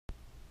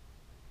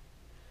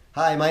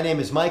Hi, my name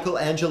is Michael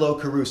Angelo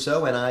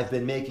Caruso, and I've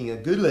been making a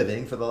good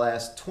living for the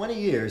last 20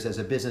 years as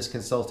a business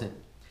consultant.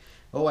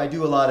 Oh, I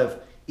do a lot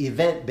of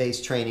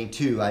event-based training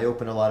too. I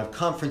open a lot of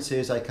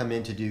conferences. I come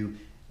in to do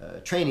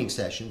training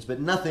sessions,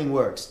 but nothing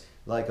works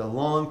like a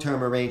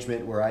long-term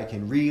arrangement where I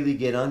can really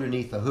get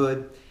underneath the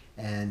hood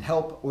and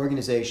help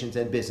organizations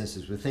and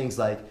businesses with things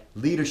like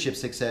leadership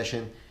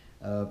succession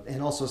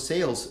and also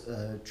sales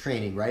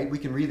training, right? We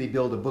can really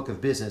build a book of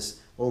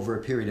business over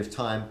a period of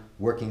time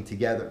working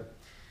together.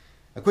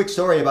 A quick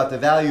story about the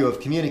value of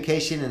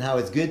communication and how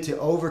it's good to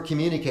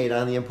over-communicate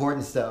on the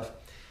important stuff.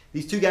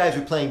 These two guys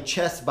were playing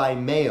chess by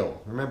mail.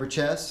 Remember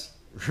chess?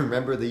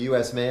 Remember the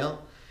US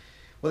mail?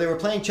 Well, they were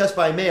playing chess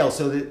by mail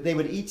so that they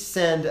would each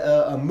send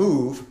a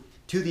move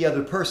to the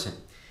other person.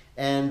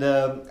 And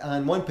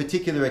on one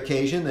particular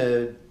occasion,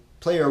 the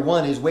player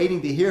one is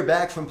waiting to hear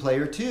back from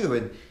player two,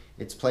 and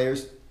it's player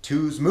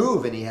two's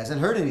move, and he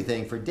hasn't heard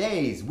anything for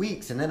days,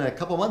 weeks, and then a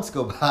couple months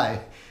go by.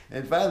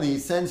 And finally, he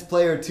sends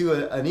player two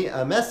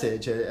a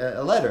message,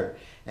 a letter,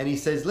 and he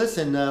says,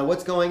 listen,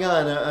 what's going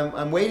on?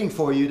 I'm waiting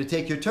for you to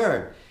take your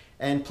turn.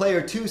 And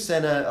player two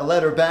sent a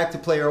letter back to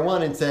player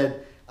one and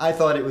said, I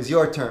thought it was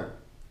your turn.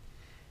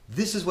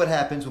 This is what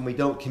happens when we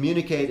don't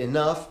communicate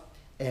enough,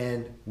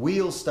 and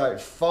wheels start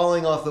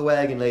falling off the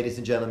wagon, ladies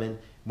and gentlemen,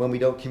 when we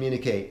don't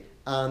communicate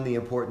on the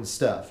important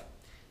stuff.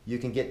 You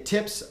can get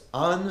tips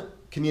on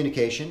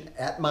communication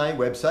at my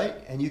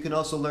website, and you can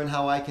also learn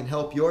how I can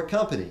help your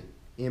company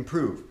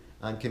improve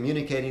on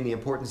communicating the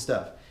important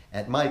stuff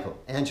at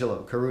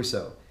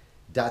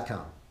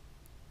michaelangelocaruso.com.